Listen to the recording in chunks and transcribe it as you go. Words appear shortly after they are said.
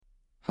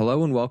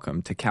Hello and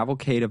welcome to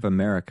Cavalcade of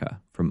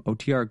America from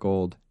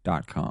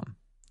OTRGold.com.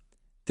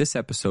 This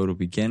episode will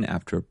begin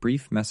after a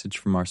brief message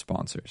from our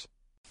sponsors.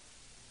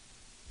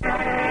 Good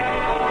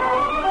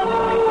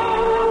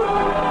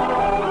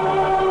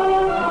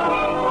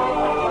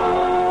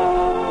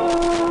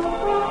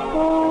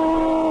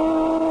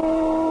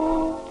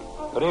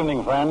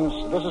evening, friends.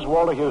 This is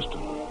Walter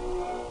Houston.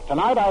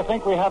 Tonight, I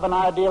think we have an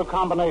ideal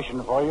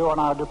combination for you on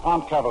our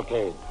DuPont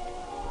Cavalcade.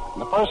 In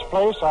the first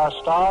place, our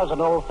star is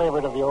an old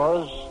favorite of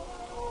yours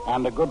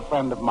and a good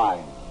friend of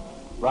mine,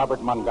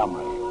 Robert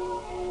Montgomery.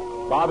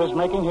 Bob is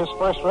making his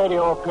first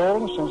radio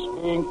appearance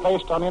since being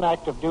placed on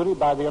inactive duty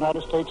by the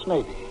United States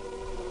Navy.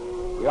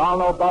 We all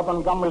know Bob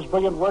Montgomery's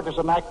brilliant work as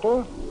an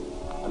actor,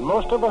 and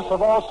most of us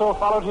have also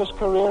followed his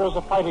career as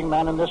a fighting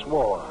man in this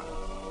war.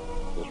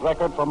 His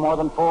record for more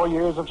than 4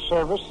 years of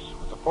service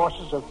with the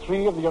forces of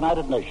 3 of the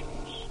United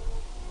Nations.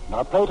 And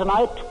our play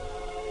tonight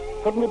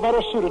couldn't be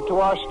better suited to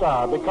our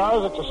star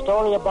because it's a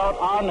story about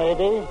our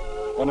Navy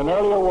in an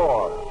earlier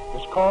war.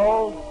 It's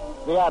called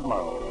The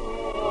Admiral.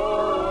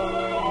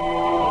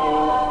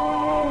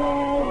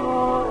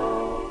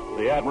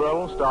 The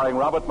Admiral, starring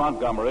Robert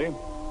Montgomery,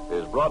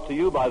 is brought to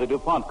you by the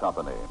DuPont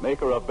Company,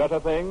 maker of better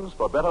things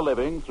for better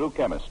living through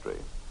chemistry.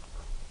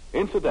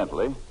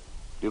 Incidentally,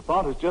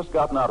 DuPont has just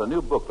gotten out a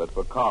new booklet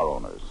for car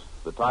owners.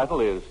 The title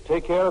is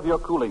Take Care of Your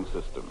Cooling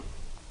System.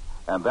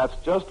 And that's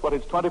just what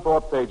its 24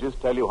 pages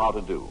tell you how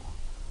to do.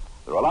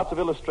 There are lots of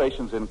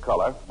illustrations in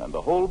color, and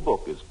the whole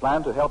book is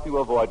planned to help you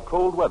avoid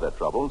cold weather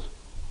troubles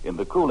in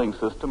the cooling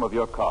system of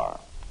your car.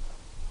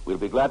 We'll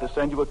be glad to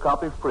send you a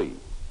copy free.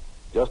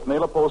 Just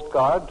mail a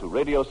postcard to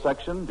Radio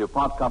Section,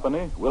 DuPont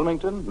Company,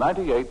 Wilmington,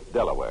 98,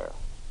 Delaware.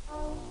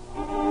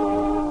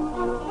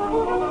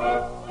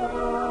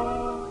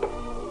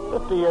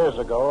 50 years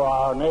ago,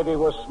 our Navy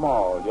was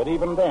small, yet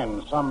even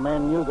then, some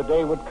men knew the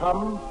day would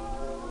come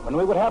when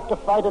we would have to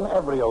fight in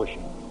every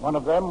ocean. One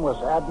of them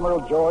was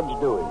Admiral George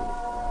Dewey,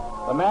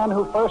 the man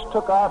who first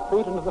took our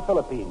fleet into the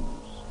Philippines.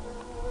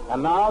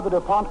 And now the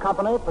DuPont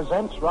Company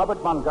presents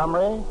Robert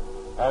Montgomery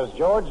as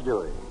George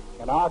Dewey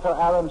in Arthur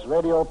Aaron's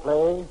radio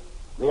play,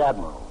 The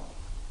Admiral.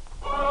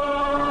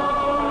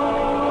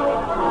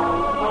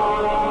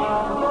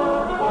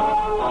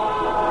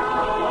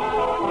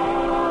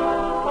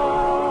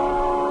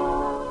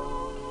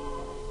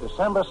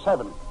 December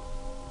 7th,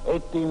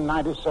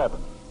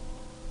 1897.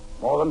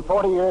 More than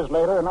 40 years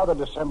later, another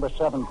December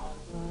 7th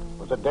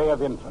was a day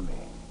of infamy.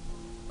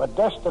 But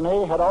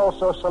destiny had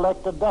also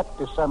selected that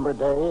December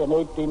day in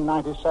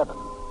 1897.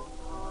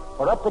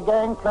 For up the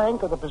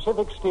gangplank of the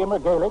Pacific steamer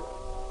Gallic,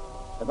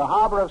 in the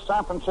harbor of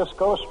San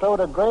Francisco, strode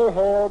a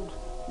gray-haired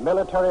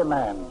military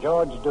man,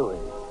 George Dewey,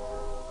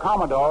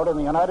 Commodore in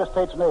the United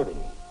States Navy,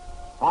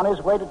 on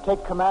his way to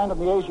take command of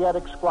the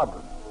Asiatic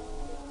Squadron.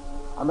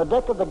 On the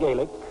deck of the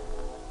Gallic,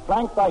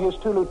 flanked by his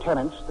 2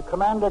 lieutenants, the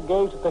commander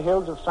gazed at the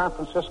hills of San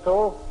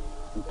Francisco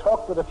and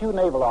talked with a few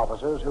naval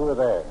officers who were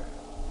there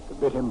to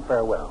bid him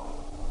farewell.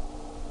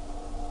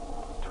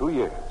 2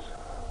 years,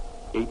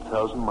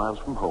 8,000 miles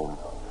from home.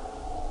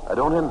 I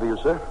don't envy you,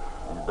 sir.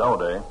 You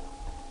don't, eh?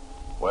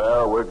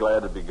 Well, we're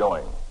glad to be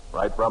going.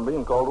 Right, Brumby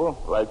and Caldwell?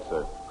 Right,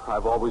 sir.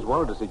 I've always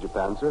wanted to see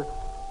Japan, sir.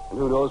 And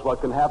who knows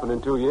what can happen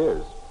in 2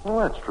 years. Well,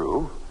 that's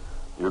true.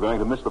 You're going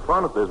to miss the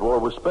fun if there's war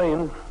with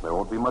Spain. There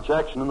won't be much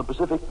action in the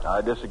Pacific.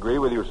 I disagree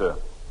with you, sir.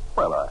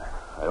 Well,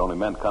 I only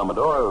meant,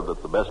 Commodore,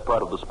 that the best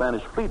part of the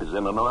Spanish fleet is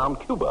in and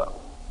around Cuba.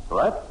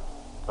 Right?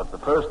 But the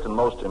first and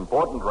most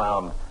important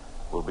round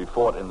will be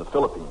fought in the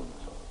Philippines.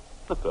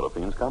 The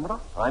Philippines, Commodore?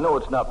 I know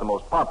it's not the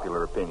most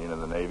popular opinion in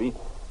the Navy,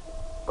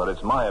 but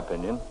it's my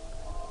opinion,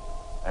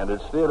 and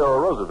it's Theodore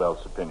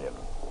Roosevelt's opinion.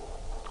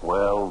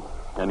 Well,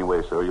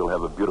 anyway, sir, you'll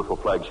have a beautiful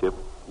flagship,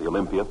 the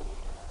Olympia.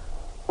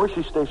 Where's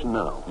she stationed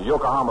now?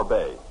 Yokohama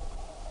Bay.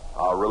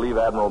 I'll relieve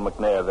Admiral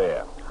McNair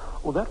there.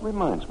 Well, that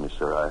reminds me,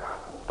 sir. I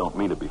don't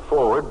mean to be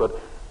forward, but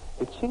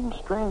it seems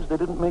strange they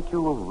didn't make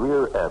you a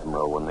rear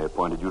admiral when they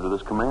appointed you to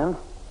this command.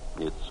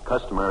 It's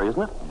customary,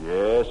 isn't it?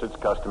 Yes, it's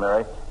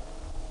customary.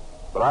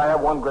 But I have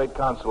one great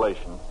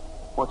consolation.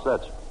 What's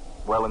that, sir?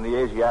 Well, in the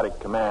Asiatic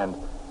Command,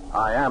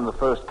 I am the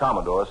first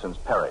Commodore since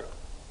Perry.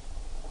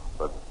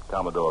 But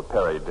Commodore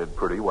Perry did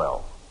pretty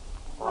well.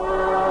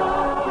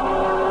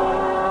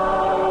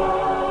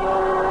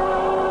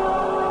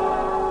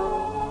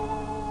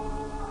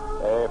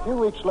 A few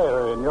weeks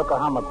later in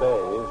Yokohama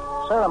Bay,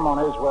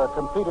 ceremonies were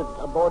completed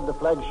aboard the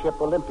flagship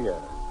Olympia.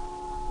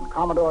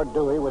 Commodore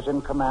Dewey was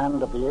in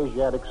command of the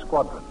Asiatic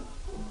Squadron.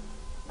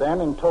 Then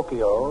in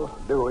Tokyo,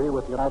 Dewey,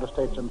 with the United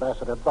States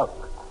Ambassador Buck,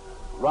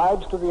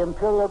 rides to the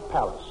Imperial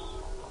Palace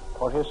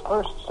for his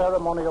first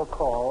ceremonial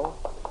call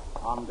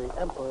on the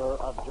Emperor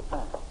of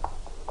Japan.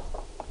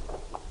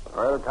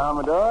 Well,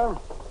 Commodore,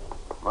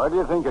 what do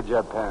you think of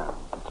Japan?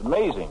 It's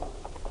amazing.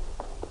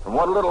 From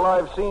what little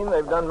I've seen,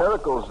 they've done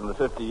miracles in the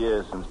 50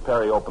 years since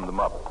Perry opened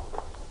them up.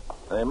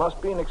 They must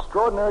be an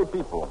extraordinary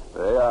people.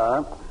 They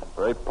are.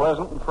 Very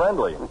pleasant and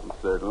friendly.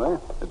 Certainly.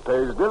 It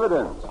pays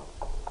dividends.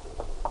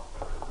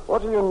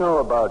 What do you know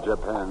about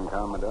Japan,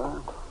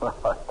 Commodore?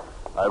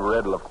 I've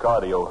read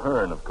Lafcadio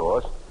Hearn, of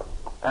course.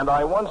 And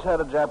I once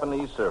had a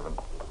Japanese servant.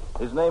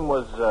 His name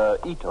was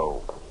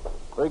Ito.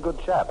 Very good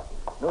chap.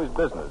 Knew his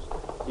business.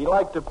 He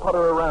liked to putter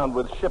around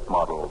with ship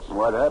models.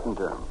 What happened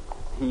to him?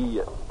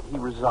 He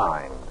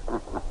resigned.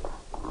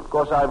 Of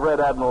course, I've read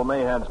Admiral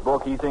Mahan's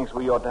book. He thinks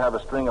we ought to have a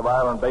string of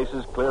island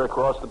bases clear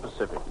across the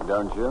Pacific.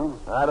 Don't you?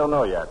 I don't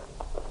know yet.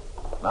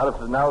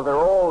 Now they're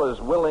all as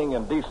willing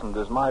and decent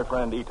as my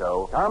friend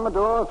Ito.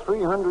 Commodore,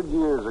 300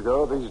 years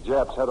ago, these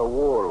Japs had a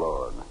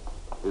warlord.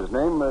 His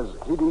name was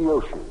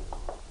Hideyoshi.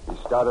 He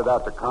started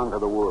out to conquer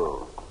the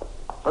world.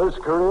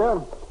 First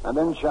Korea, and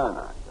then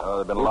China. There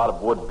have been a lot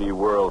of would-be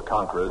world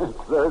conquerors.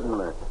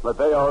 Certainly. But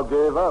they all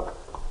gave up.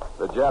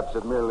 The Japs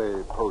have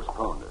merely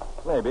postponed it.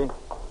 Maybe.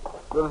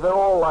 But if they're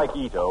all like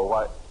Ito,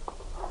 why...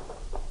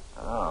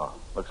 Oh,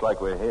 looks like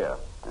we're here.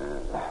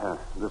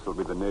 This will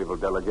be the naval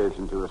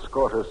delegation to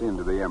escort us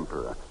into the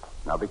Emperor.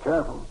 Now be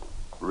careful.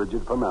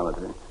 Rigid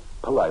formality.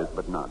 Polite,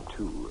 but not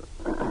too.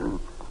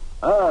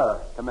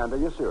 Commander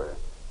Yasuri.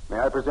 May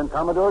I present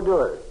Commodore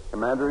Dewey,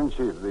 Commander-in-Chief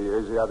of the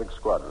Asiatic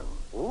Squadron.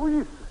 Oh,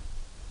 yes.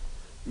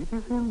 It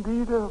is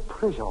indeed a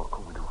pleasure,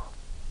 Commodore.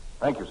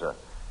 Thank you, sir.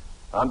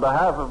 On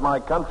behalf of my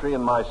country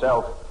and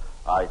myself,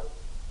 I...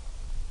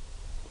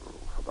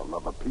 For the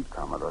love of Pete,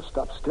 Commodore,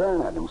 stop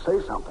staring at him.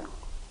 Say something.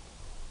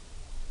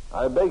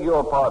 I beg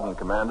your pardon,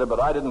 Commander, but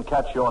I didn't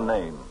catch your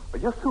name.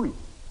 Yasui.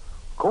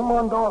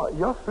 Commander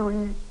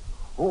Yasui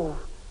of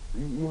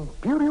the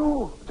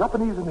Imperial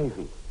Japanese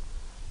Navy.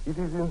 It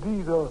is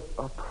indeed a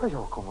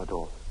pleasure,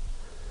 Commodore.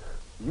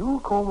 You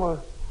come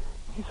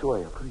this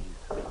way, please.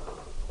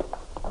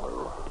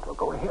 Well,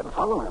 go ahead and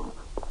follow him.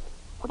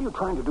 What are you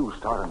trying to do,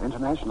 start an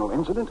international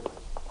incident?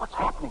 What's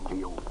happening to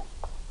you?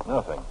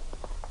 Nothing.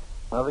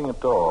 Nothing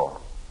at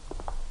all.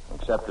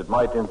 Except it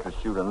might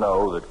interest you to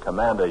know that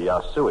Commander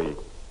Yasui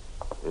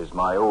is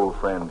my old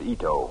friend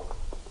Ito,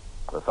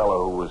 the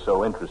fellow who was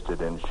so interested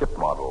in ship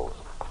models.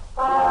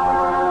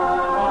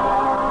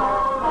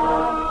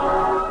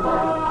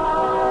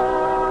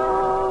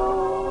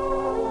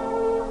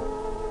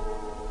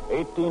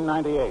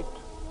 1898.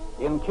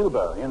 In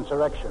Cuba,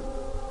 insurrection.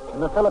 In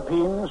the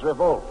Philippines,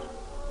 revolt.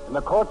 In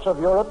the courts of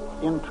Europe,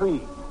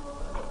 intrigue.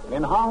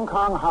 In Hong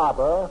Kong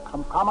harbor,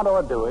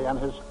 Commodore Dewey and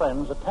his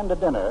friends attend a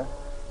dinner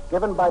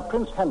given by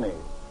Prince Henry,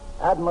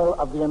 Admiral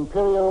of the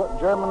Imperial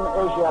German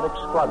Asiatic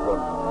Squadron,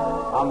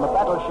 on the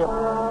battleship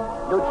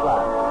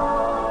Deutschland.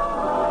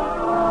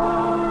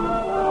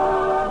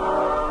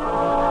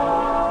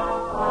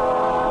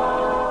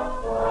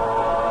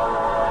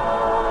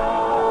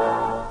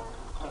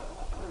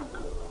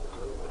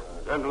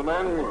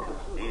 Gentlemen,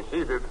 be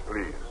seated,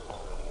 please.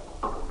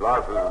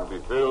 Glasses will be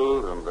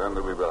filled, and then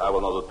we will have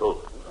another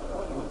toast.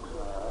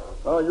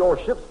 Your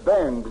ship's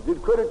band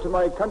did credit to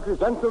my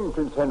country's anthem,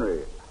 Prince Henry,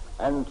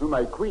 and to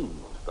my queen.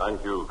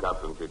 Thank you,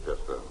 Captain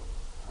Chichester.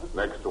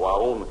 Next to our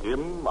own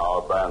hymn,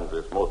 our band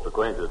is most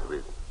acquainted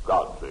with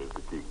God Save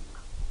the King.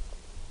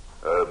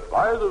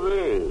 By the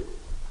way,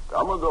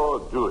 Commodore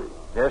Dewey.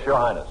 Yes, Your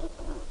Highness.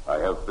 I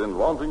have been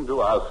wanting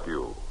to ask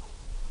you,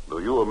 do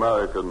you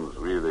Americans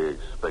really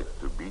expect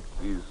to beat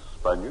these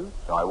Spaniards?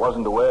 I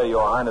wasn't aware,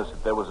 Your Highness,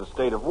 that there was a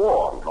state of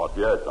war. Not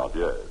yet,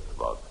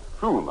 but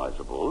soon, I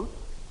suppose.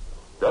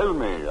 Tell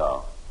me,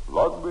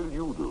 what will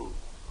you do?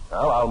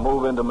 Well, I'll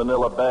move into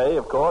Manila Bay,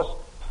 of course,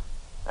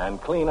 and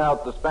clean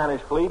out the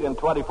Spanish fleet in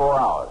 24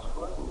 hours.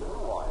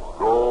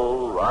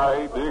 Go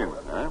right in,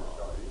 eh?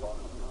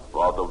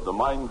 What of the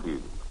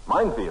minefield?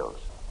 Minefields?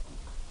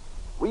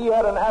 We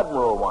had an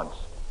admiral once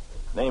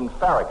named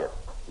Farragut.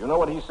 You know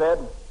what he said?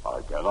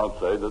 I cannot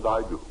say that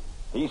I do.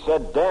 He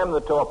said, damn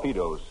the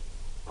torpedoes.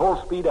 Full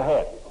speed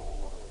ahead.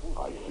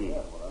 I see.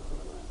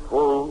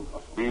 Full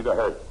speed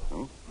ahead.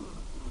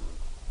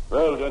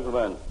 Well,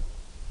 gentlemen,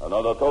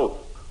 another toast.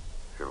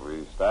 Shall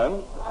we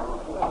stand?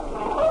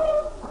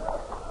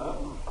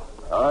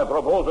 I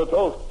propose a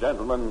toast,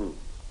 gentlemen,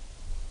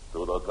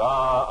 to the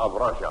Tsar of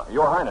Russia.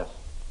 Your Highness.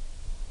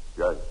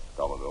 Yes,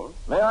 Commodore.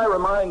 May I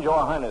remind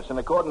Your Highness, in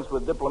accordance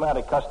with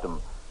diplomatic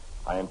custom,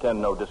 I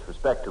intend no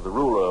disrespect to the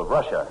ruler of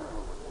Russia,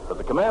 but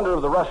the commander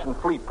of the Russian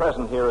fleet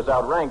present here is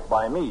outranked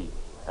by me,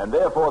 and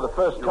therefore the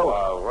first toast... You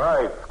are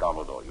right,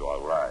 Commodore, you are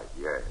right.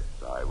 Yes,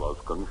 I was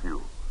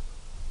confused.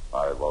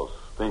 I was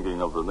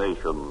thinking of the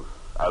nations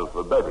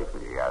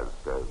alphabetically as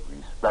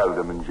we spell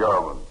them in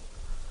German.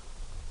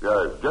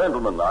 Yes,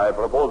 gentlemen, I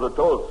propose a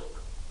toast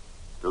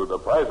to the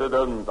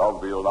President of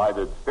the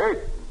United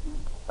States.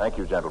 Thank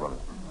you, gentlemen.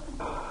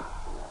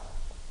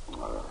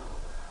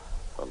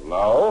 And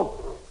now,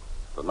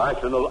 the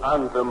national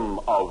anthem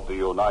of the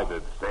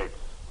United States.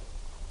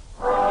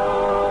 Your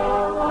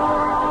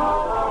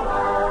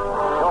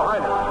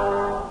Highness!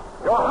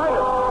 Your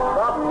Highness!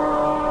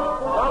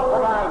 Stop the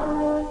man!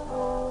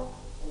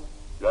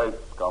 Yes,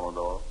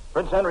 Commodore.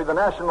 Prince Henry, the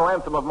national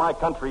anthem of my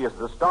country is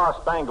the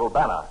Star-Spangled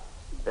Banner.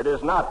 It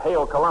is not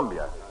Hail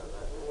Columbia.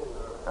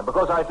 And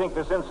because I think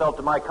this insult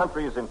to my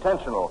country is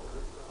intentional,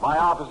 my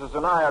officers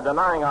and I are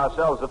denying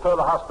ourselves the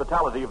further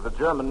hospitality of the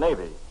German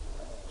Navy.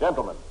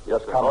 Gentlemen.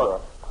 Yes,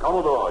 Commodore.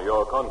 Commodore,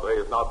 your country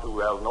is not too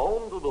well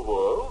known to the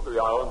world. We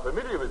are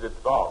unfamiliar with its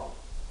songs.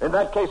 In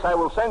that case, I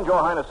will send Your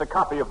Highness a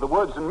copy of the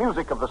words and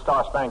music of the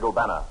Star-Spangled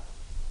Banner.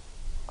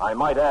 I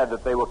might add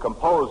that they were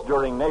composed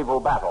during naval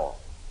battle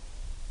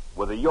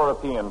with a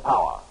European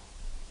power.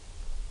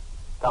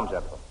 Come,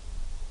 gentlemen.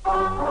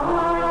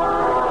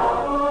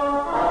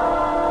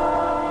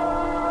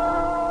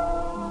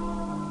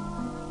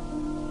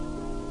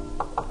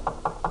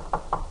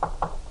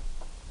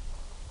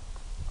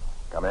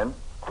 Come in.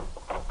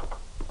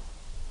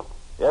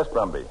 Yes,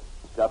 Brumby.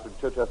 Captain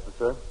Chichester,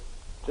 sir.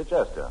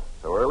 Chichester,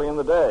 so early in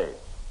the day.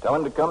 Tell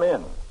him to come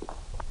in.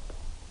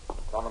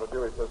 Commodore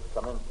Dewey says to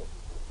come in, sir.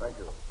 Thank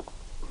you.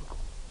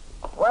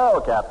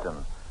 Well, Captain,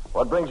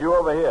 what brings you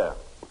over here?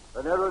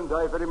 An errand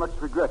I very much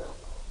regret,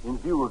 in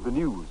view of the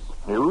news.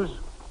 News?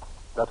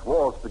 That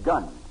war's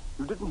begun.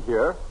 You didn't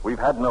hear? We've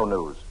had no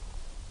news.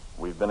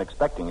 We've been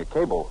expecting a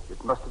cable.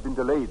 It must have been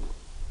delayed,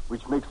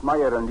 which makes my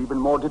errand even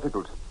more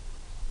difficult.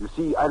 You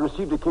see, I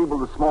received a cable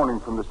this morning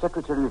from the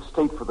Secretary of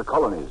State for the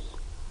Colonies.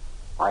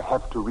 I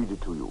have to read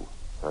it to you.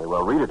 Very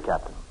well, read it,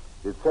 Captain.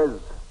 It says,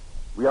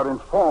 we are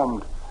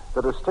informed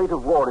that a state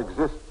of war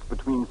exists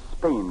between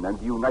Spain and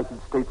the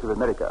United States of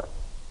America.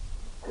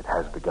 It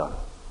has begun.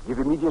 Give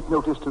immediate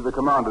notice to the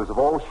commanders of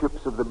all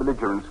ships of the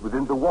belligerents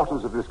within the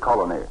waters of this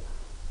colony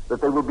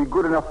that they will be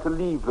good enough to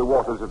leave the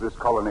waters of this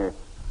colony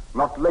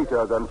not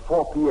later than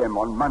 4 p.m.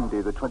 on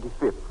Monday, the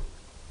 25th.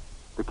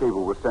 The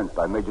cable was sent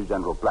by Major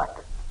General Black,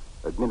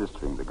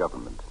 administering the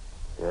government.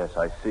 Yes,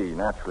 I see.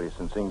 Naturally,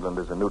 since England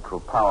is a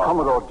neutral power...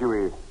 Commodore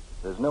Dewey.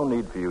 There's no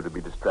need for you to be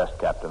distressed,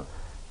 Captain.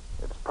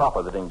 It's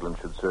proper that England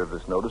should serve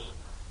this notice.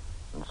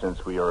 And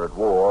since we are at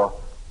war,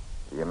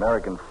 the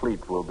American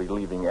fleet will be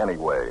leaving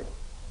anyway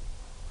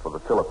for the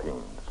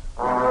Philippines.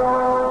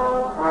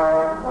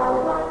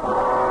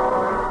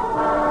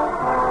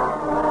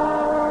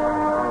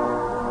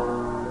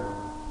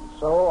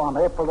 So, on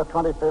April the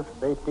 25th,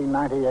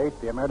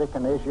 1898, the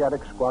American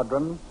Asiatic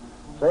Squadron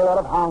sailed out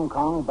of Hong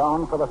Kong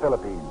bound for the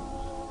Philippines.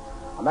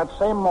 On that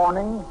same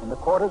morning, in the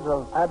quarters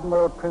of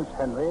Admiral Prince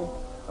Henry,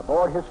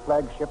 aboard his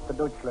flagship, the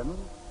Deutschland...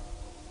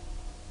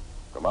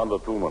 Commander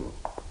Truman.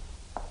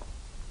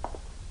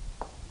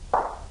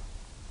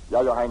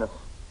 Yeah, Your Highness.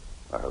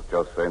 I have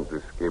just sent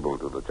this cable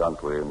to the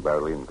Chancellery in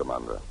Berlin,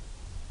 Commander.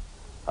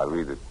 I'll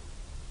read it.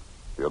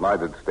 The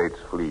United States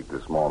fleet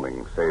this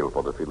morning sailed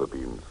for the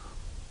Philippines.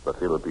 The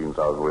Philippines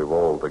are in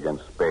revolt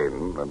against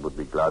Spain and would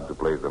be glad to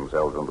place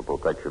themselves under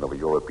protection of a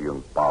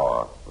European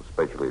power,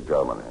 especially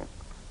Germany.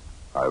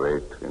 I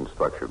await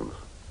instructions.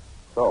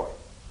 So,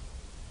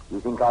 you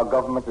think our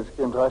government is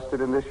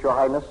interested in this, Your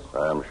Highness?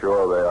 I am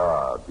sure they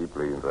are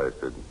deeply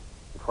interested.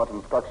 What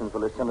instructions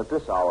will they send at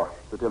this hour?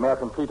 That the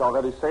American fleet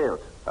already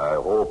sailed. I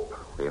hope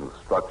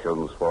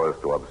instructions for us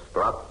to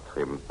obstruct,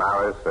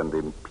 embarrass, and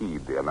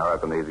impede the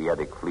American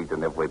Asiatic fleet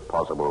in every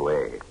possible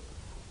way.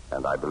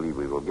 And I believe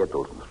we will get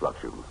those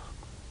instructions.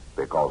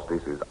 Because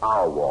this is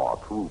our war,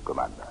 too,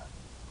 Commander.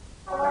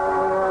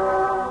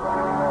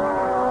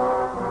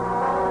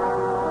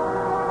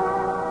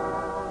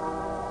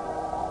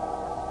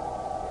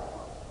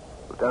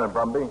 Lieutenant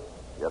Brumby?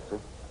 Yes, sir.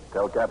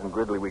 Tell Captain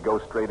Gridley we go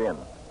straight in.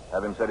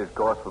 Have him set his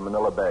course for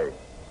Manila Bay.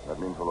 That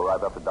means we'll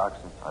arrive after dark,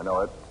 sir. I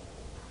know it.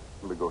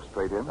 We go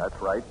straight in? That's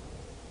right.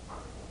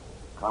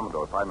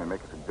 Commodore, if I may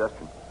make a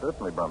suggestion.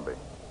 Certainly, Brumby.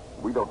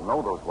 We don't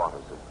know those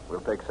waters, sir.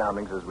 We'll take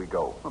soundings as we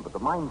go. Oh, but the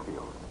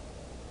minefield.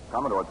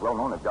 Commodore, it's well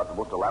known they've got the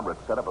most elaborate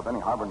setup of any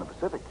harbor in the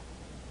Pacific.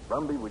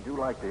 Brumby, would you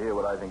like to hear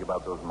what I think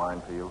about those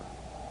minefields?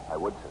 I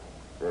would, sir.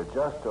 They're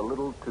just a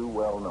little too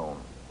well known.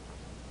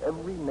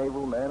 Every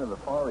naval man in the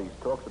Far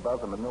East talks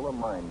about the Manila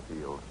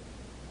minefield.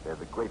 They're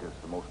the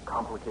greatest, the most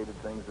complicated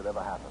things that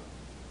ever happened.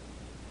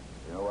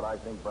 You know what I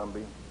think,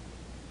 Brumby?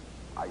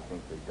 I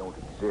think they don't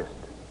exist.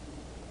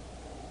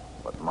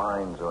 But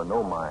mines or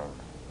no mines,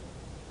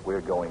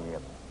 we're going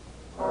in.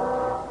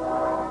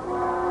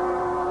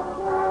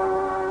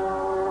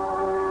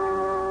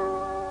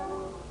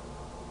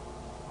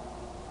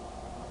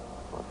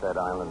 What's that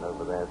island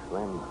over there,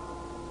 Slim?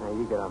 Now,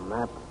 you got a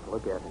map.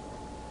 Look at it.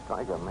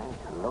 Tiger, man.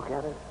 Look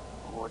at it.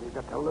 What do you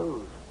got to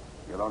lose?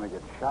 You'll only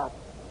get shot.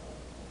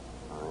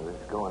 This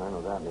going in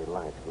without any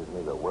lights gives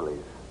me the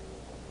willies.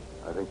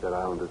 I think that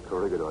island is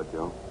Corregidor,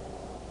 Joe.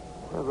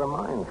 Where's the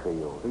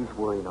minefield? He's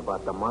worrying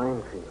about the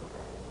minefield.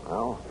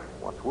 Well,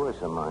 what's worse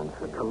than A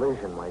minefield?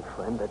 collision, my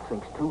friend, that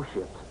sinks 2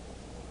 ships.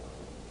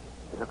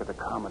 You look at the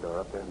Commodore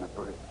up there in the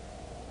bridge.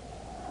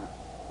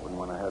 Wouldn't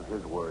want to have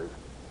his worries.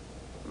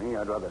 Me,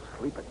 I'd rather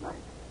sleep at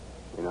night.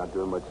 You're not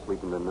doing much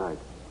sleeping tonight.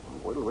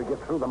 Wait till we get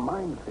through the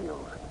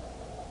minefields.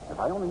 If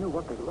I only knew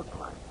what they looked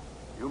like.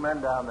 You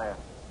men down there.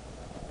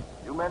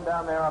 You men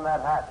down there on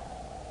that hatch.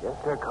 Yes,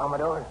 sir,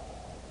 Commodore.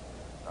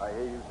 I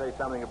hear you say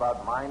something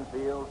about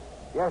minefields.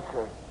 Yes,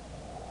 sir.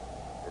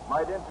 It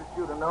might interest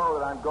you to know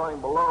that I'm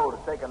going below to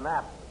take a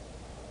nap.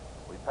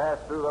 We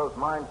passed through those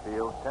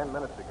minefields 10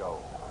 minutes ago.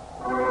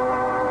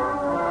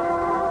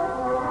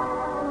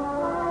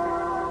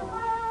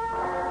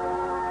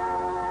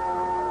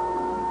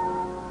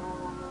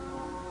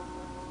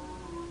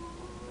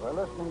 We're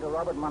listening to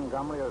Robert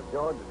Montgomery as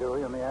George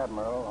Dewey and the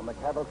Admiral on the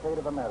Cavalcade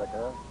of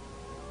America,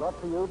 Brought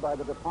to you by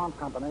the DuPont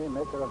Company,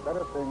 maker of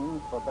better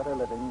things for better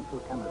living through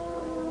chemistry.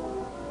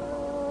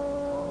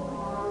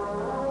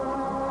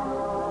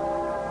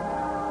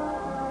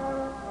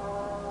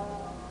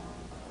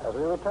 As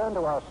we return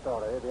to our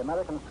story, the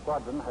American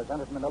squadron has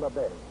entered Manila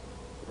Bay.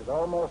 It is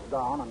almost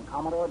dawn, and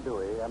Commodore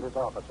Dewey and his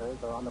officers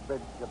are on the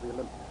bridge of the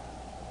Olympia.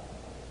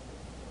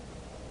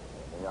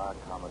 There they are,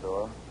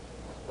 Commodore.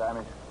 The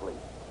Spanish fleet.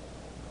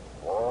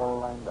 All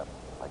lined up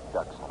like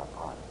ducks on a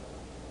pond.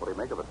 What do you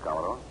make of it,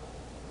 Commodore?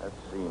 Let's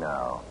see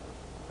now.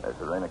 There's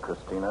the Reina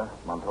Cristina,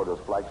 Montoya's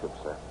flagship,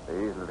 sir. The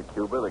Isla de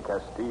Cuba, the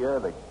Castilla,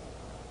 the...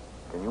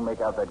 Can you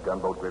make out that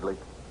gunboat, Gridley?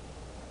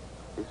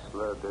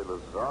 Isla de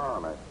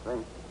Luzon, I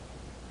think.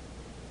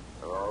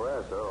 They're all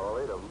there, sir, all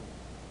 8 of them.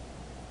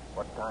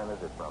 What time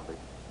is it, Brumby?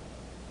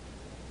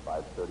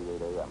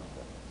 5:38 a.m.,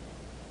 sir.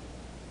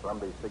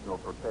 Brumby, signal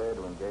prepare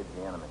to engage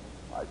the enemy.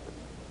 I see.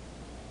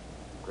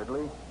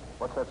 Gridley,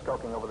 what's that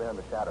skulking over there in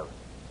the shadows?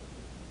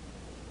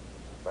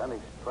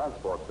 Spanish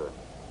transport, sir.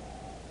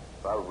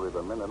 Probably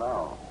the minute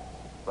now.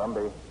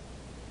 Brumby,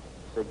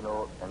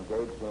 signal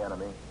engage the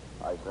enemy.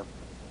 Aye, sir.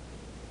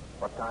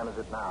 What time is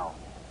it now?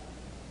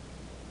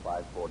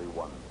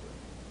 5:41,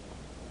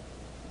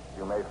 sir.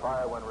 You may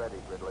fire when ready,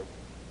 Gridley.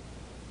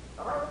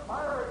 Alert,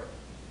 fire!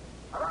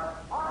 Alert,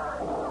 fire!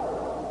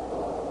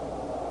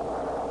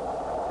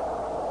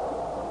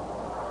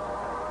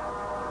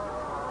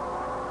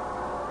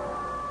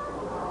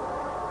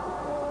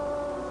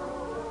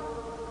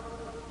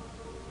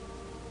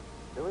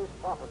 Dewey's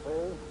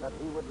prophecy that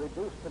he would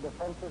reduce the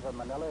defenses of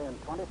Manila in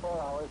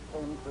 24 hours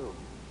came true.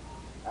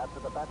 After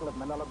the Battle of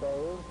Manila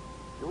Bay,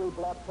 Dewey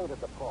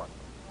blockaded the port.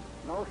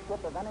 No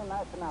ship of any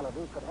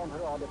nationality could enter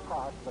or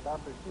depart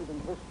without receiving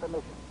his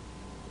permission.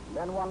 And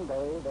then one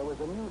day, there was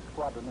a new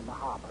squadron in the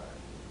harbor,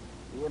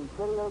 the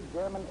Imperial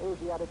German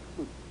Asiatic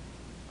Fleet.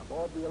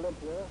 Aboard the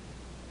Olympia,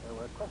 there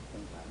were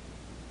questions asked.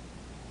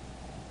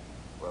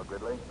 Well,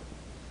 Gridley?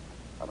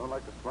 I don't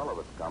like the smell of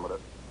it, Commodore.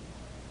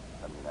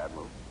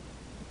 Admiral.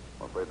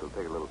 I'm afraid it'll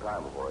take a little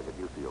time before I get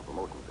used to your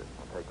promotion, sir.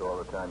 I'll take all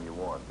the time you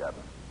want,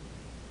 Captain.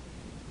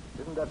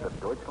 Isn't that the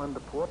Deutschland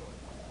port?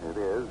 It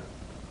is.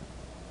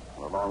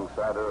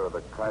 Alongside her are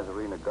the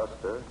Kaiserine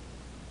Augusta,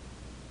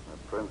 the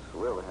Prince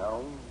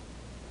Wilhelm,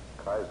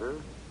 Kaiser,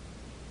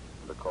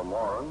 the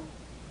Comoran,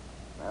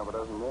 and half a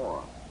dozen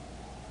more.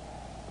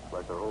 Looks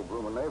like the whole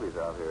blooming Navy's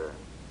out here.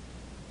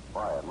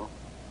 Why, Admiral?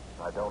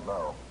 I don't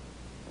know.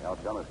 The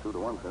outgun is 2 to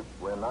 1, sir.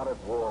 We're not at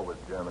war with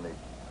Germany.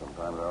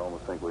 Sometimes I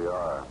almost think we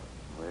are.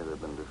 The way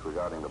they've been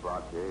disregarding the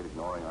blockade,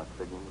 ignoring our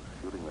signals,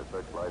 shooting their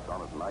searchlights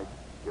on at night,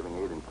 giving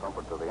aid and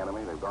comfort to the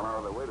enemy, they've gone out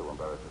of their way to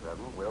embarrass us,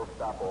 Admiral. We'll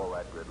stop all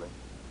that, Gridley.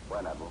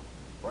 When, Admiral?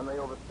 When they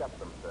overstep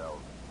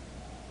themselves.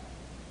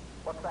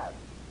 What's that?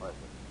 What?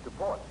 To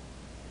port.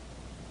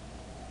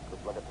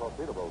 Looks like a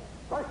torpedo boat.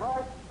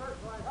 Searchlight!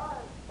 Searchlight,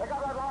 high! They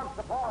got that launch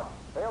to port.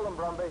 Hail them,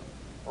 Brumby.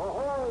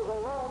 Ahoy, the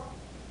launch!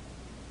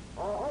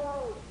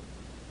 Ahoy!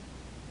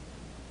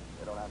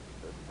 They don't answer,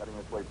 sir. It's heading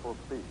its way full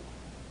speed.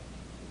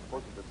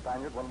 Suppose it's the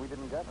Spaniard, one we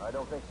didn't get? I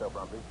don't think so,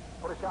 Brumby.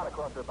 Put a shot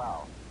across her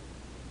bow.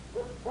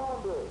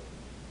 Responder!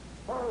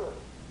 Fire!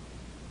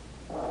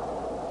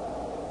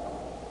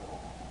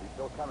 He's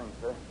still coming,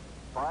 sir.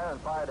 Fire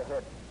and fire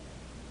ahead.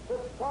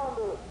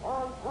 Responder!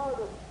 On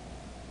target!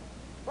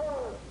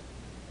 Fire!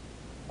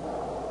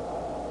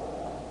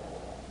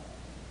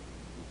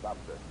 He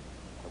stopped, sir.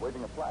 They're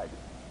waving a flag.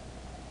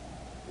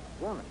 It's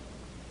German.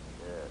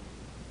 Yes.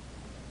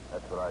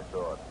 That's what I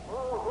thought.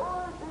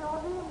 Ahoy, the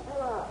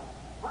Olympia!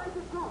 Why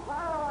did you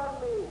fire on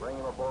me? Bring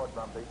him aboard,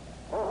 Brumby.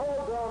 Ahoy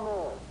down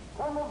there!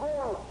 Come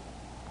aboard!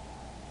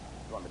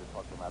 You want me to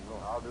talk to him, Admiral?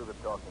 I'll do the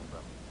talking,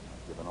 Brumby.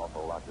 I'd give an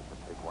awful lot just to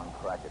take one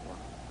crack at him.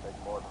 Take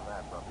more than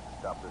that, Brumby, to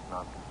stop this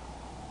nonsense.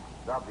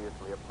 It's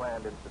obviously a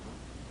planned incident.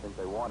 I think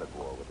they wanted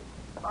war with him.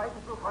 Why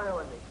did you fire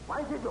on me?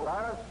 Why did you?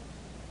 Clarence,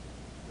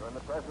 you're in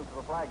the presence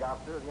of a flag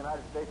officer of the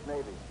United States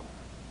Navy.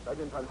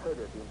 Sergeant von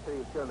Söder, the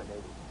Imperial German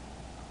Navy.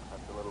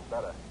 That's a little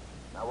better.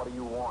 Now, what do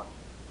you want?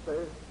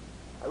 Sir,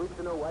 I wish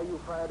to know why you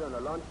fired on a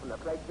launch from the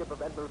flagship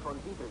of Admiral von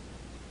Dietrich.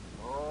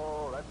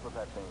 Oh, that's what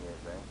that thing is,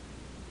 eh?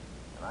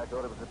 And I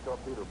thought it was a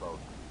torpedo boat.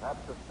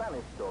 Perhaps a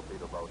Spanish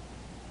torpedo boat.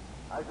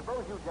 I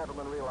suppose you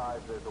gentlemen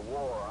realize there's a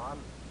war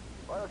on.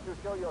 Why don't you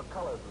show your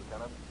colors,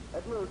 Lieutenant?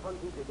 Admiral von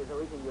Dietrich is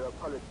awaiting your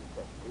apology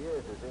test. He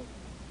is he?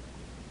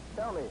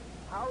 Tell me,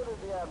 how did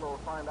the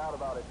Admiral find out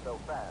about it so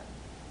fast?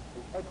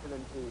 His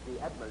Excellency, the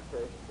Admiral,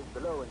 sir, is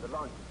below in the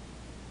launch.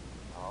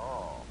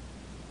 Oh.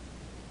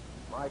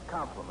 My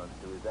compliments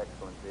to His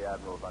Excellency,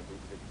 Admiral von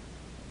Dietrich.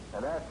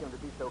 And ask him to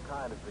be so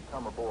kind as to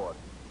come aboard.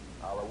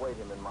 I'll await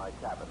him in my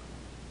cabin.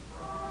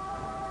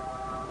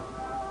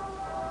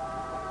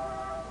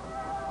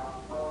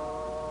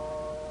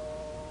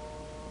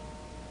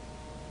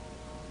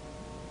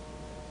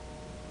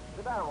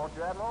 Sit down, won't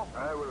you, Admiral?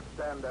 I will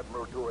stand,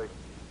 Admiral Dewey.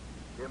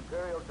 The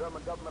Imperial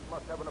German government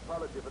must have an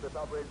apology for this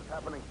outrageous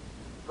happening.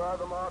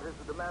 Furthermore, it is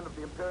the demand of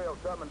the Imperial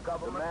German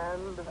government...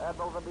 Demand,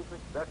 Admiral von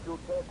Dietrich? ...that you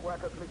take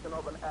recognition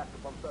of an act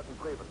upon certain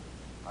grievances.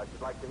 I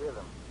should like to hear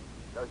them.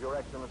 Does Your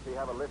Excellency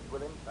have a list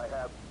with him? I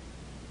have.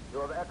 You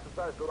have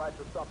exercised the right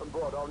to stop and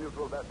board all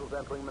neutral vessels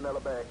entering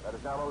Manila Bay. That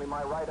is not only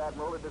my right,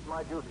 Admiral, it is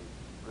my duty.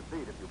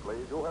 Proceed, if you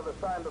please. You have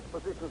assigned us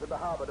positions in the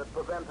harbor that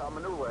prevent our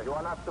maneuvering. You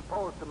are not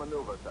supposed to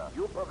maneuver, sir.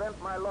 You prevent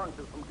my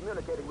launches from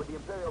communicating with the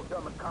Imperial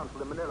German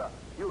Consul in Manila.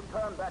 You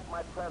turn back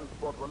my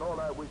transport when all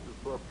I wish is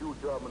for a few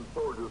German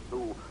soldiers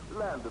to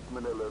land at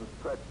Manila and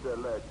stretch their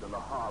legs in a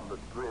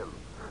harmless drill.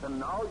 And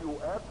now you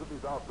add to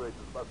these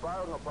outrages by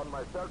firing upon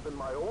myself in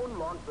my own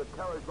launch that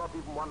carries not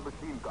even one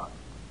machine gun.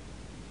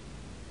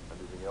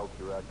 Anything else,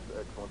 Your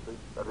Excellency?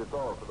 That is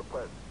all for the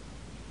present.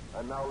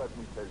 And now let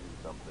me tell you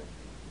something.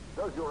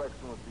 Does Your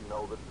Excellency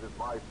know that it is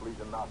my fleet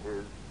and not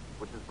his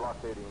which is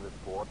blockading this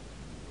port?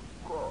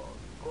 Of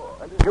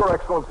course. And is Your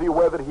Excellency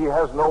aware that he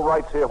has no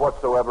rights here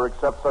whatsoever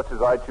except such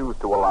as I choose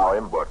to allow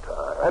him?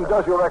 And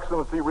does Your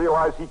Excellency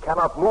realize he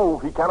cannot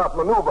move, he cannot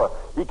maneuver,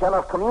 he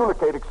cannot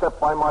communicate except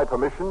by my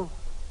permission?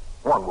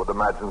 One would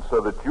imagine, sir,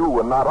 that you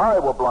and not I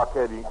were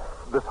blockading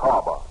this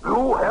harbor.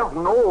 You have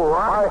no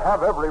right. I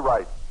have every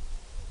right.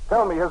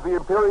 Tell me, has the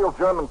Imperial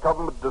German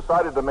government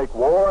decided to make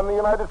war on the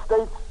United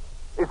States?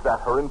 Is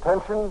that her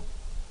intention?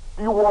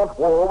 Do you want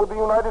war with the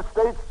United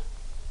States?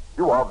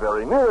 You are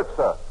very near it,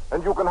 sir,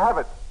 and you can have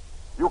it.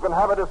 You can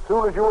have it as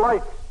soon as you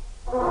like.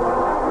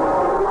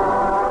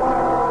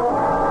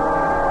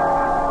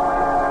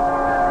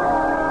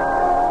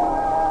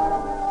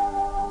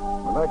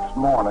 The next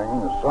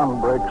morning, the sun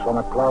breaks on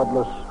a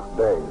cloudless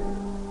day.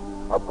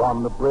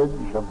 Upon the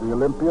bridge of the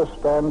Olympia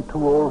stand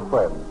two old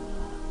friends,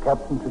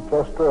 Captain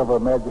Chichester of Her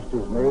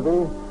Majesty's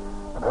Navy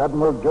and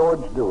Admiral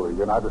George Dewey,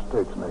 United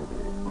States Navy.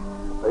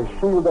 They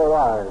shield their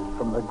eyes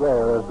from the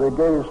glare as they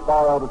gaze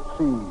far out at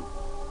sea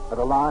at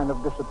a line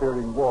of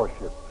disappearing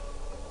warships.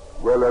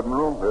 Well,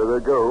 Admiral, there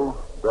they go.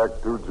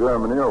 Back to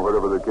Germany or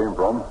wherever they came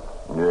from.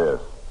 Yes.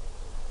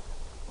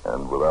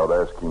 And without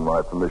asking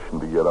my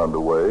permission to get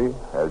underway,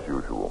 as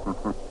usual.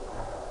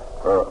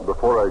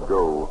 Before I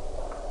go,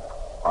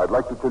 I'd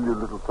like to tell you a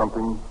little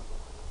something,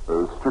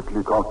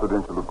 strictly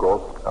confidential, of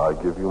course. I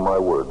give you my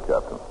word,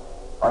 Captain.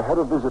 I had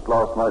a visit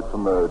last night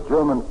from the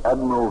German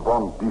Admiral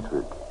von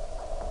Dietrich.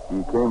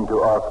 He came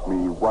to ask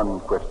me one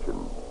question.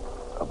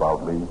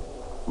 About me?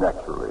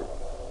 Naturally.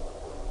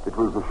 It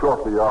was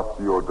shortly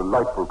after your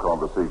delightful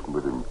conversation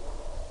with him.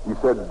 He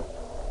said,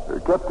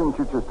 Captain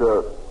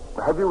Chichester,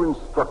 have you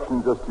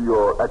instructions as to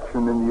your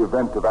action in the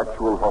event of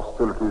actual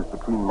hostilities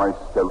between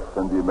myself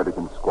and the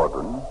American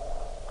squadron?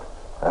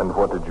 And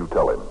what did you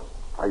tell him?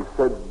 I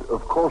said,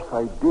 of course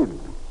I did.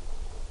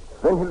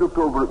 Then he looked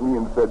over at me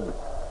and said,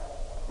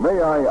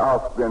 may I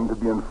ask then to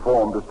be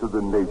informed as to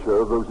the nature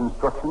of those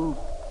instructions?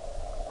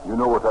 You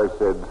know what I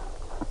said?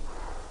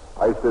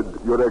 I said,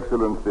 Your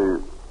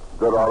Excellency,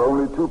 there are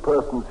only two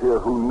persons here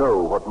who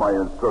know what my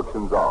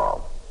instructions are.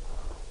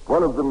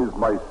 One of them is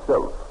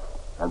myself,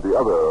 and the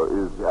other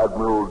is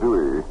Admiral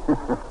Dewey.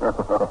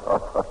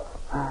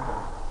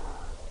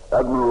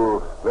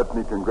 Admiral, let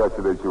me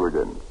congratulate you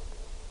again.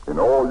 In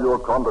all your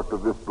conduct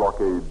of this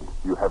blockade,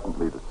 you haven't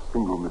made a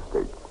single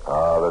mistake.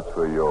 That's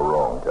where you're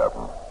wrong,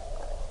 Captain.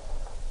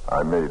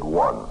 I made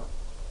one.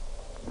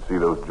 You see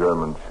those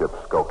German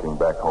ships skulking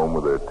back home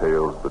with their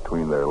tails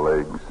between their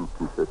legs?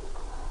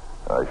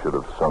 I should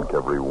have sunk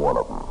every one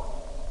of them.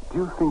 Do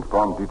you think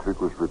von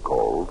Dietrich was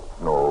recalled?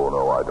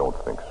 No, I don't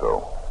think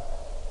so.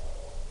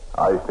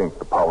 I think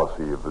the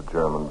policy of the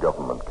German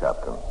government,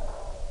 Captain,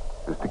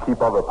 is to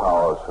keep other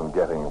powers from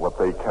getting what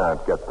they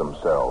can't get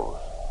themselves.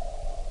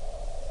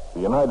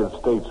 The United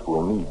States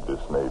will need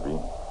this Navy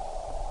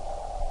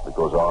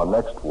because our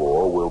next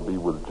war will be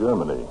with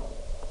Germany.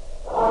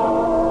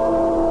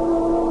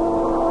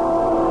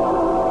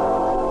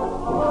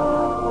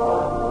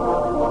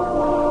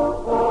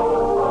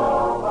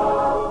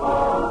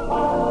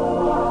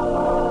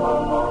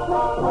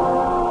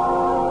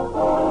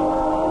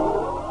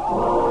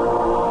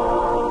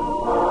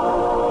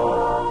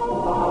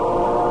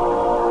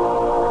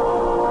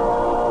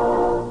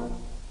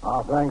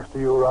 Thanks to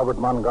you, Robert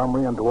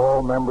Montgomery, and to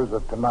all members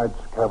of tonight's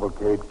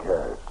Cavalcade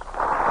cast.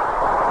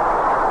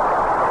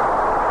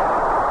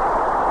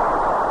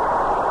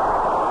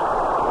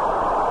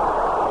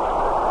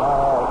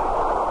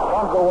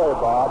 Don't go away,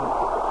 Bob.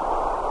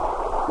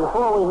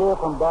 Before we hear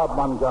from Bob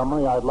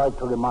Montgomery, I'd like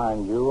to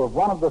remind you of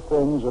one of the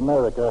things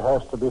America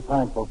has to be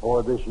thankful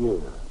for this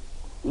year.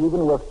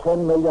 Even with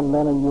 10 million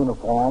men in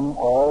uniform,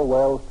 all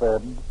well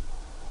fed,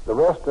 the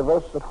rest of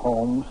us at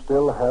home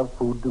still have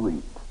food to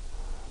eat.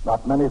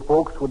 Not many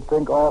folks would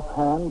think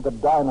offhand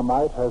that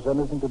dynamite has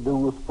anything to do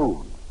with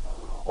food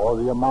or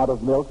the amount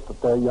of milk that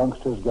their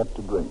youngsters get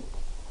to drink.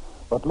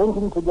 But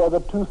linking together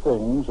two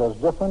things as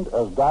different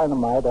as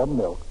dynamite and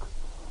milk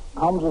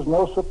comes as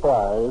no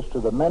surprise to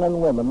the men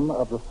and women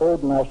of the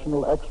Third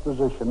National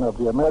Exposition of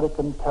the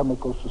American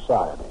Chemical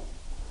Society,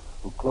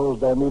 who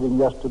closed their meeting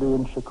yesterday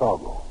in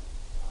Chicago.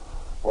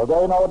 For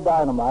they know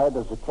dynamite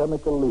as a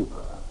chemical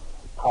lever,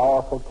 a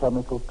powerful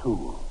chemical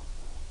tool,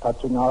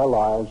 touching our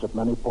lives at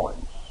many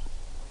points.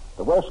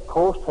 The West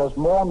Coast has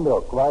more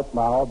milk right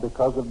now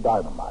because of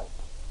dynamite.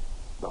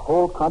 The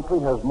whole country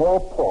has more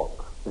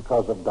pork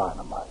because of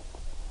dynamite.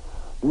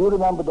 Do you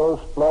remember those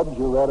floods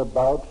you read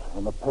about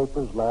in the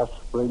papers last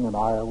spring in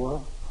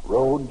Iowa?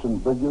 Roads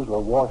and bridges were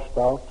washed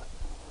out.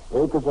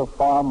 Acres of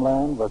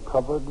farmland were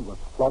covered with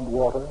flood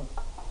water.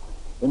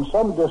 In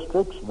some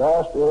districts,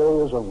 vast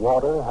areas of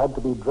water had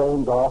to be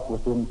drained off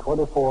within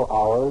 24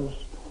 hours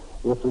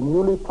if the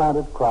newly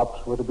planted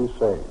crops were to be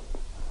saved.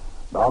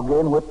 Now,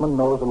 Gain Whitman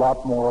knows a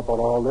lot more about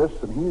all this,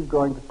 and he's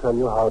going to tell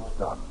you how it's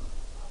done.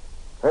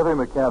 Heavy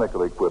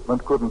mechanical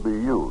equipment couldn't be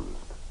used,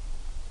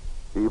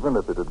 even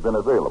if it had been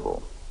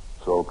available.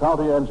 So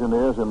county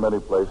engineers in many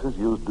places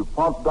used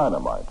DuPont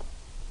dynamite.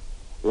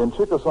 In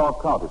Chickasaw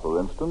County, for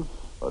instance,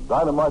 a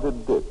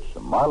dynamited ditch,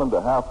 1.5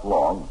 miles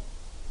long,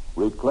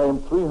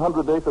 reclaimed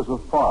 300 acres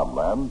of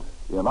farmland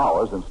in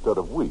hours instead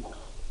of weeks.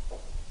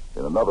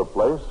 In another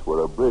place, where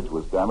a bridge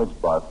was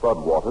damaged by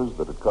floodwaters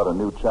that had cut a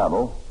new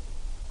channel,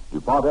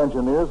 DuPont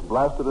engineers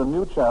blasted a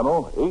new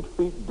channel 8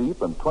 feet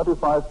deep and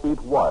 25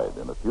 feet wide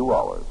in a few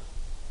hours.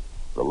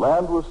 The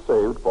land was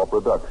saved for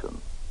production.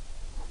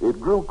 It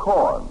grew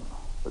corn.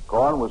 The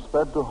corn was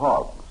fed to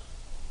hogs.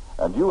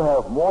 And you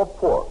have more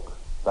pork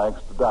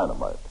thanks to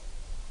dynamite.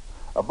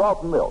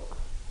 About milk.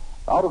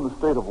 Out in the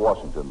state of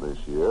Washington this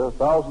year,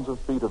 thousands of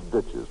feet of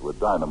ditches were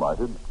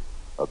dynamited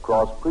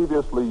across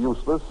previously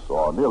useless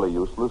or nearly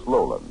useless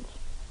lowlands.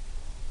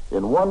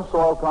 In one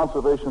soil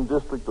conservation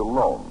district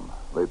alone,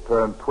 they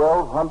turned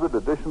 1,200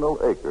 additional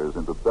acres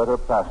into better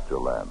pasture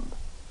land.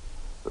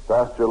 The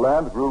pasture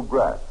land grew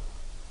grass.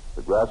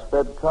 The grass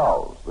fed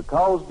cows. The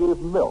cows gave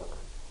milk.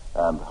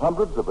 And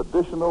hundreds of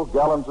additional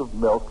gallons of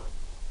milk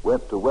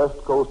went to West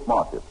Coast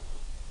markets.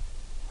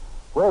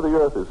 Where the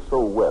earth is so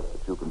wet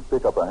that you can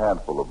pick up a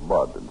handful of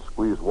mud and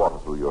squeeze water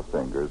through your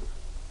fingers,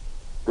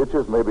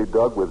 ditches may be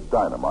dug with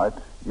dynamite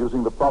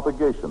using the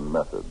propagation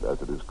method,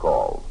 as it is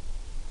called.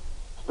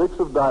 Sticks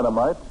of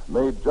dynamite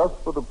made just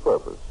for the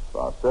purpose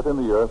are set in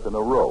the earth in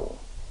a row.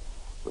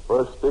 The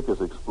first stick is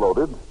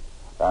exploded,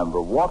 and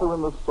the water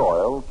in the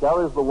soil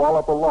carries the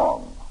wallop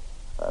along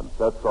and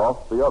sets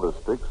off the other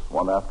sticks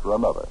one after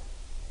another.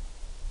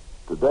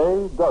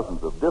 Today,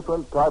 dozens of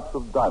different types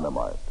of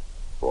dynamite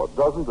for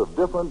dozens of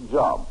different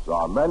jobs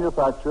are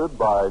manufactured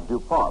by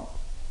DuPont,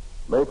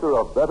 maker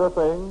of better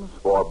things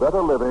for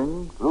better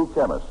living through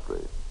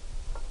chemistry.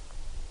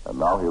 And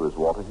now here is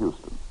Walter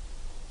Houston.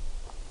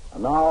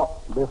 And now,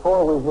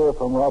 before we hear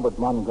from Robert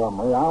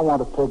Montgomery, I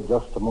want to take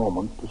just a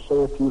moment to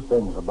say a few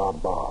things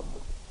about Bob.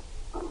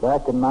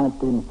 Back in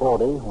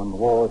 1940, when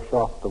war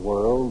shocked the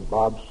world,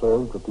 Bob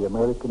served with the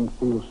American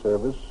Field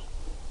Service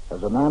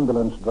as an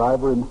ambulance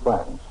driver in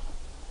France.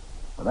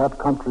 When that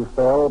country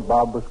fell,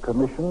 Bob was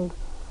commissioned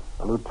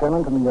a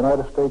lieutenant in the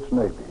United States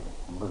Navy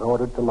and was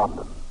ordered to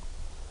London.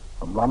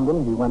 From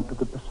London, he went to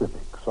the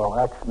Pacific,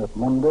 saw action at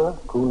Munda,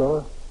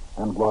 Kula,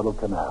 and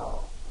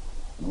Guadalcanal,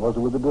 and was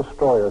with the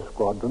destroyer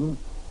squadron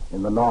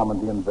in the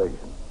Normandy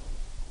invasion.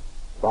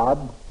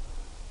 Bob,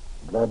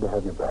 glad to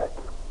have you back.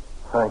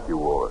 Thank you,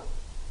 Ward.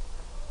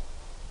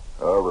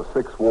 The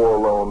 6th war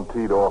loan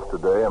teed off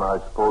today, and I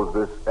suppose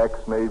this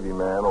ex-Navy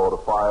man ought to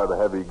fire the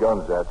heavy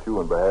guns at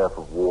you in behalf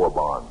of war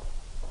bonds.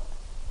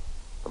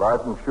 But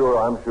I'm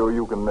sure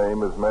you can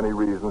name as many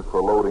reasons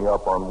for loading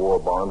up on war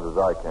bonds as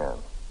I can.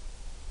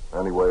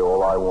 Anyway,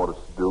 all I want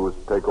us to do is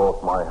take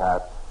off my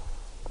hat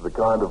to the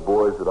kind of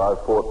boys that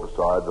I've fought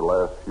beside the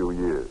last few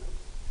years.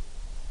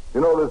 You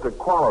know, there's a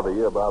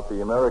quality about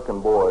the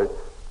American boy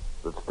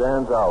that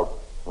stands out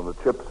when the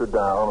chips are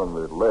down and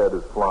the lead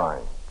is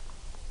flying.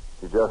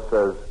 He just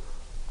says,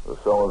 the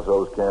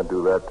so-and-sos can't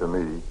do that to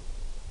me.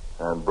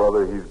 And,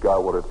 brother, he's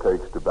got what it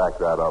takes to back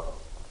that up.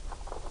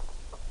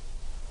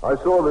 I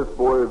saw this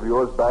boy of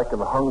yours back in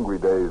the hungry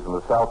days in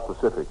the South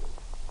Pacific,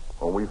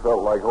 when we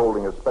felt like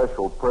holding a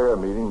special prayer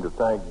meeting to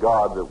thank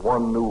God that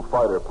one new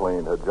fighter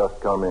plane had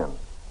just come in.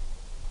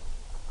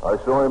 I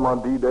saw him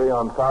on D-Day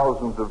on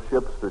thousands of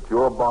ships that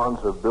your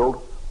bonds have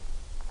built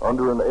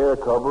under an air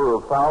cover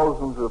of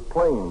thousands of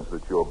planes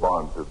that your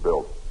bonds have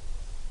built.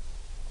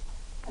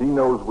 He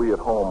knows we at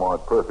home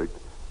aren't perfect,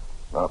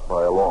 not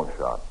by a long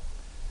shot.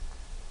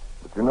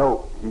 But you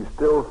know, he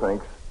still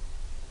thinks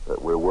that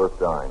we're worth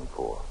dying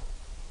for.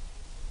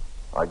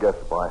 I guess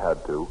if I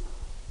had to,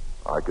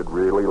 I could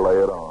really lay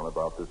it on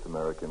about this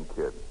American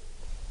kid.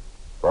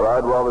 But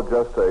I'd rather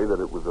just say that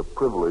it was a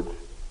privilege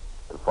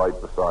to fight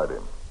beside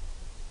him.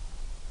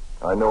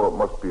 I know it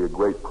must be a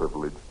great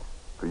privilege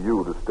for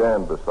you to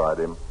stand beside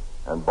him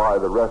and buy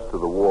the rest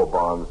of the war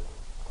bonds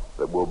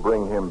that will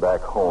bring him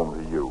back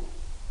home to you.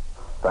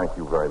 Thank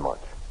you very much.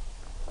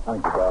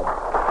 Thank you,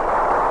 Bob.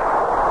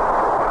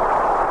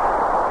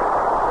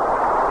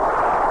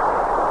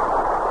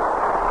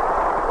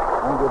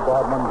 Thank you,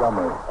 Bob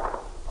Montgomery.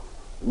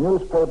 The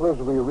newspapers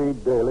we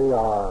read daily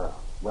are,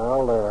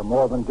 well, they're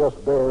more than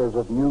just bearers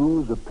of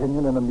news,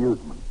 opinion, and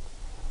amusement.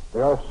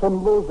 They are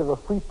symbols of a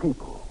free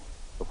people,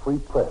 a free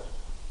press.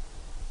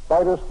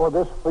 Fighters for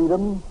this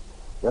freedom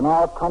in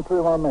our country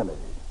are many,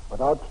 but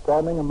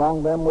outstanding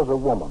among them was a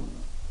woman,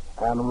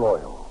 Anne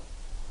Royal.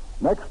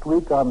 Next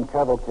week on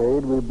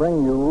Cavalcade, we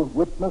bring you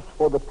Witness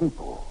for the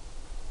People,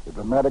 the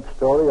dramatic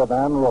story of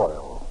Anne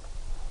Royal.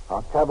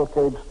 Our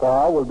cavalcade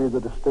star will be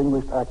the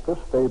distinguished actress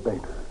Fay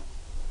Bainter,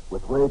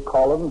 with Ray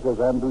Collins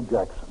as Andrew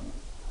Jackson.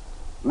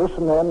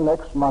 Listen then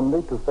next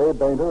Monday to Fay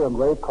Bainter and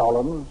Ray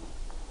Collins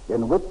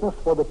in Witness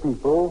for the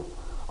People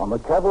on the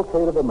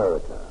Cavalcade of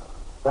America.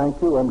 Thank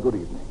you and good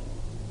evening.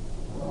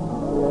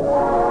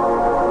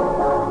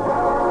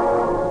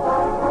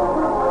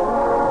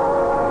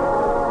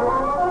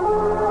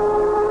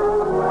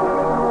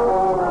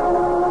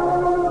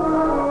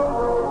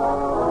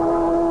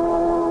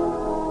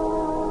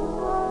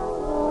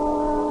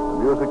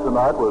 Music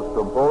tonight was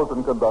composed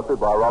and conducted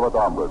by Robert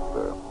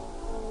Armbruster.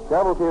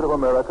 Cavalcade of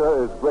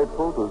America is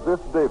grateful to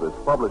Ziff Davis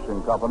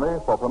Publishing Company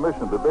for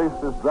permission to base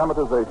this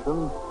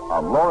dramatization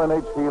on Lauren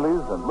H.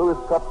 Healy's and Louis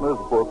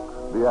Kuttner's book,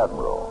 The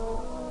Admiral.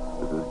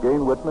 This is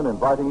Gane Whitman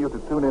inviting you to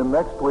tune in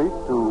next week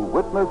to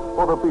Witness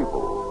for the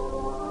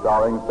People,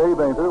 starring Fay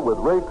Bainter with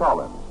Ray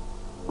Collins,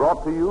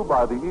 brought to you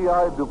by the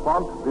E.I.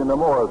 DuPont de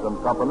Nemours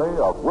and Company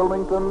of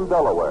Wilmington,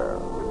 Delaware.